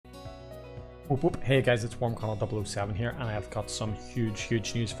Whoop whoop. Hey guys, it's WarmConnell007 here, and I've got some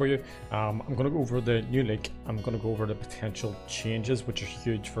huge news for you. I'm going to go over the new leak. I'm going to go over the potential changes, which are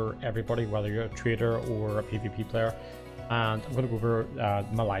huge for everybody, whether you're a trader or a PvP player. And I'm going to go over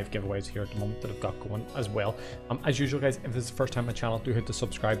my live giveaways here at the moment that I've got going as well. As usual, guys, if this is the first time on my channel, do hit the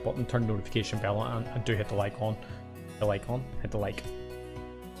subscribe button, turn the notification bell on, and do hit the like on. Hit the like.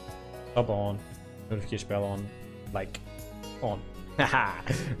 Sub on, notification bell on, like on.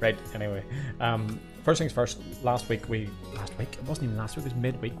 Right, anyway, first things first, last week, it wasn't even last week, it was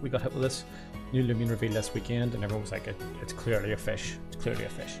midweek, we got hit with this new Loomian reveal this weekend, and everyone was like, it's clearly a fish, Turned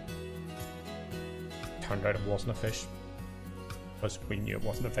out it wasn't a fish, because we knew it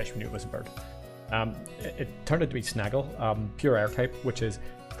wasn't a fish, we knew it was a bird. It turned out to be Snaggle, pure air type, which is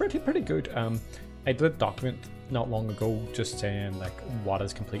pretty good. I did a document not long ago just saying like what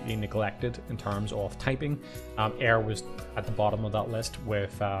is completely neglected in terms of typing. Air was at the bottom of that list,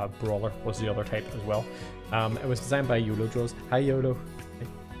 with Brawler was the other type as well. It was designed by YOLO Draws. Hi YOLO.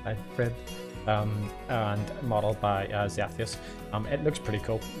 Hi Fred. And modeled by Zethius. It looks pretty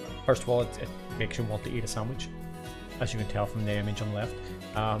cool. First of all, it makes you want to eat a sandwich, as you can tell from the image on the left.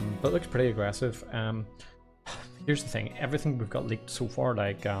 But it looks pretty aggressive. Here's the thing, everything we've got leaked so far,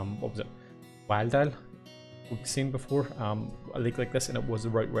 like what was it? Wild Isle, we've seen before a leak like this, and it was the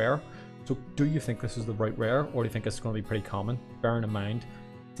right rare. So do you think this is the right rare, or do you think it's going to be pretty common? Bearing in mind,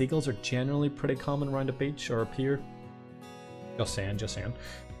 seagulls are generally pretty common around a beach or a pier. Just saying.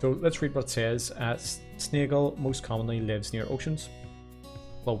 So let's read what it says. Snaggle most commonly lives near oceans.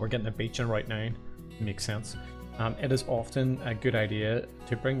 Well, we're getting a beach in right now, makes sense. It is often a good idea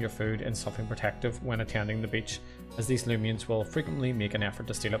to bring your food in something protective when attending the beach, as these Loomians will frequently make an effort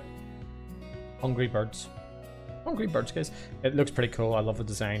to steal it. Hungry birds, guys. It looks pretty cool. I love the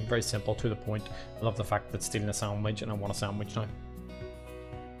design, very simple, to the point. I love the fact that it's stealing a sandwich, and I want a sandwich now.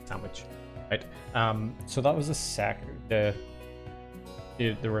 Sandwich, right? So that was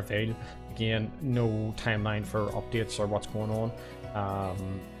the reveal. Again, no timeline for updates or what's going on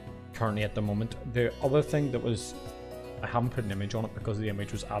currently at the moment. The other thing that was, I haven't put an image on it because the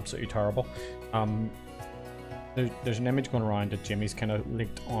image was absolutely terrible. There's an image going around that Jimmy's kind of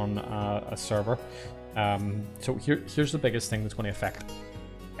leaked on a server. So here's the biggest thing that's going to affect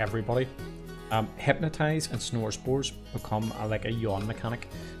everybody. Hypnotize and snore spores become like a yawn mechanic.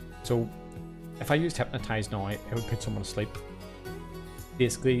 So if I used hypnotize now, it would put someone to sleep.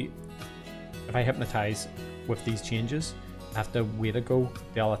 Basically, if I hypnotize with these changes, I have to wait a go,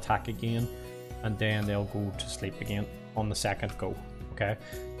 they'll attack again, and then they'll go to sleep again on the second go. Okay.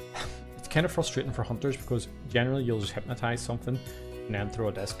 Kind of frustrating for hunters, because generally you'll just hypnotize something and then throw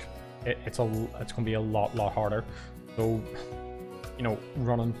a disc. It's going to be a lot harder. So, you know,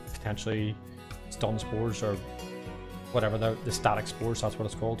 running potentially stun spores or whatever, the static spores, that's what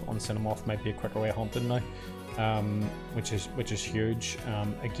it's called, on Cinemoth might be a quicker way of hunting now, which is huge.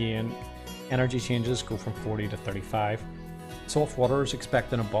 Again, energy changes go from 40 to 35. Soft water is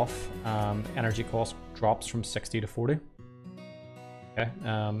expecting a buff. Energy cost drops from 60 to 40. Okay.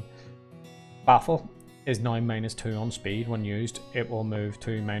 Baffle is now -2 on speed. When used, it will move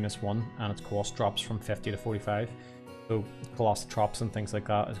to -1, and its cost drops from 50 to 45. So Colossotrops and things like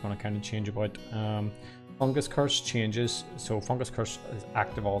that is going to kind of change about. Fungus Curse changes. So Fungus Curse is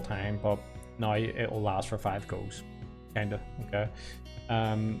active all the time, but now it will last for 5 goes. Kinda, okay.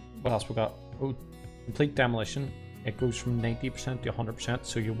 What else we got? Oh, Complete Demolition. It goes from 90% to 100%,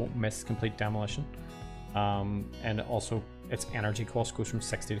 so you won't miss Complete Demolition. And also its energy cost goes from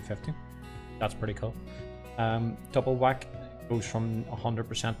 60 to 50. That's pretty cool. Double Whack goes from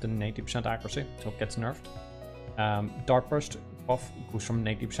 100% to 90% accuracy, so it gets nerfed. Dark Burst buff goes from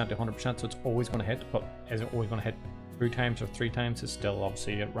 90% to 100%, so it's always going to hit, but is it always going to hit 2 times or 3 times? It's still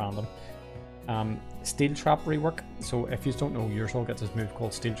obviously at random. Steel Trap rework. So if you don't know, Ursul gets this move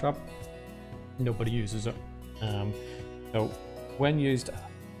called Steel Trap. Nobody uses it. So when used,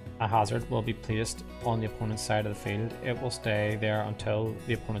 a hazard will be placed on the opponent's side of the field. It will stay there until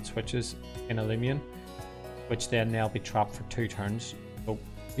the opponent switches in a Loomian, which then they'll be trapped for 2 turns. So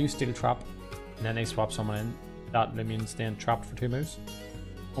you Steel Trap, and then they swap someone in, that Loomian's then trapped for 2 moves.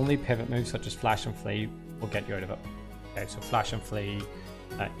 Only pivot moves such as Flash and Flee will get you out of it. Okay, so Flash and Flee,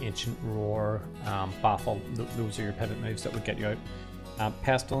 Ancient Roar, Baffle, those are your pivot moves that would get you out.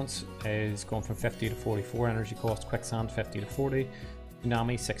 Pestilence is going from 50 to 44 energy cost, Quicksand 50 to 40,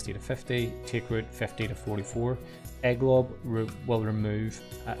 Tsunami 60 to 50, Take Root 50 to 44. Egglob will remove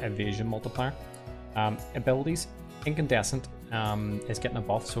evasion multiplier. Abilities, Incandescent is getting a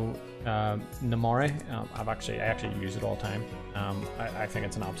buff, so Namori, I actually use it all the time. I think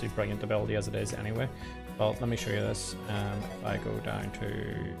it's an absolutely brilliant ability as it is anyway. Well, let me show you this. If I go down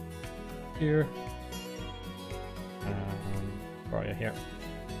to here. Where are you here?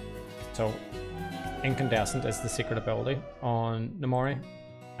 So incandescent is the secret ability on Namori.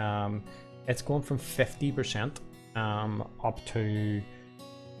 It's going from 50% up to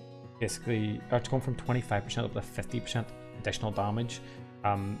basically, or it's going from 25% up to 50% additional damage.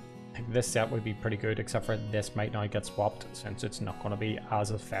 I think this set would be pretty good, except for this might now get swapped since it's not going to be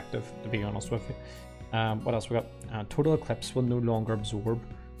as effective, to be honest with you. What else we got? Total Eclipse will no longer absorb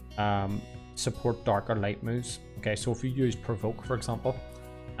support dark or light moves. Okay, so if you use Provoke, for example,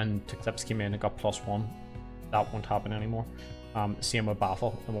 and Eclipse came in and got +1, that won't happen anymore. Same with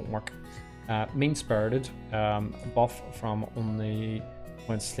Baffle, it won't work. Mean Spirited, buff from only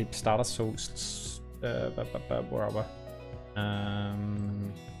when sleep status, so where are we?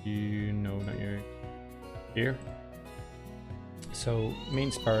 You know, not you. Here. So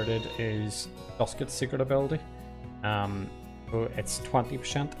Mean Spirited is Dusket's secret ability. So it's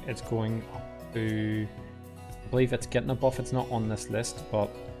 20%. It's going up to, I believe it's getting a buff. It's not on this list, but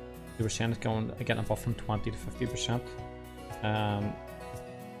they were saying it's getting a buff from 20 to 50%.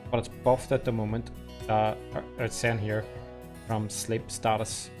 But it's buffed at the moment. It's saying here from sleep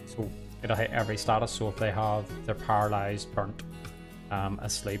status, so it'll hit every status. So if they're paralyzed, burnt,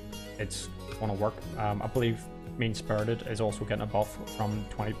 asleep, it's going to work. I believe Mean Spirited is also getting a buff from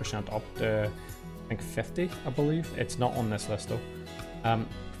 20% up to, I think, 50. I believe it's not on this list though.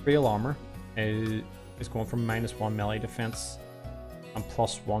 Frail Armor is going from -1 melee defense and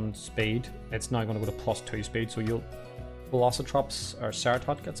 +1 speed. It's now going to go to +2 speed. So you'll Velocitrops or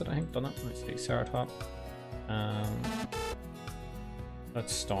Ceratot gets it, I think, doesn't it? Let's see, Ceratot.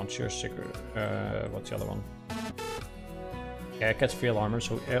 Let's staunch your secret. What's the other one? Yeah, it gets Frail Armor,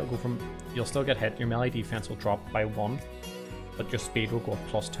 so it'll go from, you'll still get hit. Your melee defense will drop by 1, but your speed will go up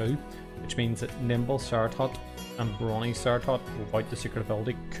 +2, which means that Nimble Ceratot and Brawny Ceratot without the secret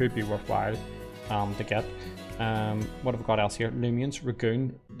ability could be worthwhile to get. What have we got else here? Loomians,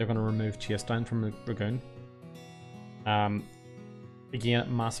 Ragoon. They're going to remove Chase Down from Ragoon.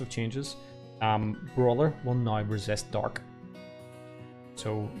 Again, massive changes. Brawler will now resist Dark.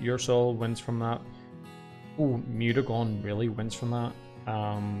 So your soul wins from that. Oh, Mutagon really wins from that.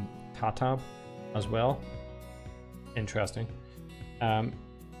 Tatab as well. Interesting.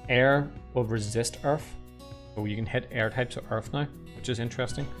 Air will resist Earth. So you can hit air types of Earth now, which is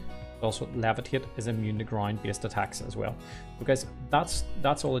interesting. Also, Levitate is immune to ground-based attacks as well. So guys,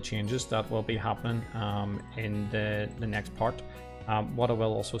 that's all the changes that will be happening in the next part. What I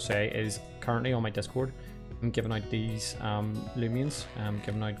will also say is currently on my Discord, I'm giving out these Loomians. I'm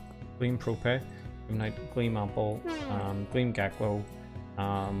giving out Gleam Prope, giving out Gleam Ample, Gleam Gecko,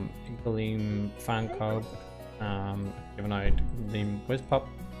 Gleam Fan Cub, giving out Gleam Whizpup,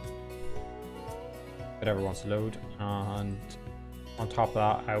 whatever wants to load, and on top of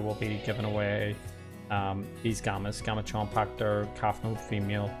that, I will be giving away these Gammas, Gamma Chompactor, Calf Node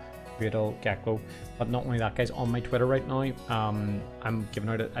Female, Cradle, Gecko. But not only that, guys, on my Twitter right now, I'm giving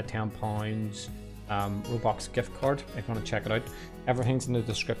out a £10 Roblox gift card if you want to check it out. Everything's in the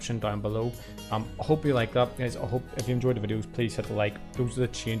description down below. I hope you like that, guys. I hope if you enjoyed the videos, please hit the like. Those are the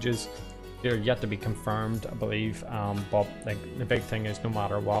changes. They're yet to be confirmed, I believe. But like the big thing is, no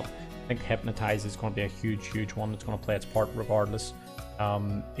matter what, I think Hypnotize is going to be a huge one that's going to play its part regardless.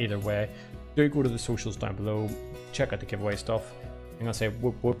 Either way, do go to the socials down below, check out the giveaway stuff. I'm gonna say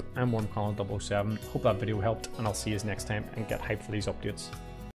whoop whoop. I'm WormColin007. Hope that video helped, and I'll see you next time and get hyped for these updates.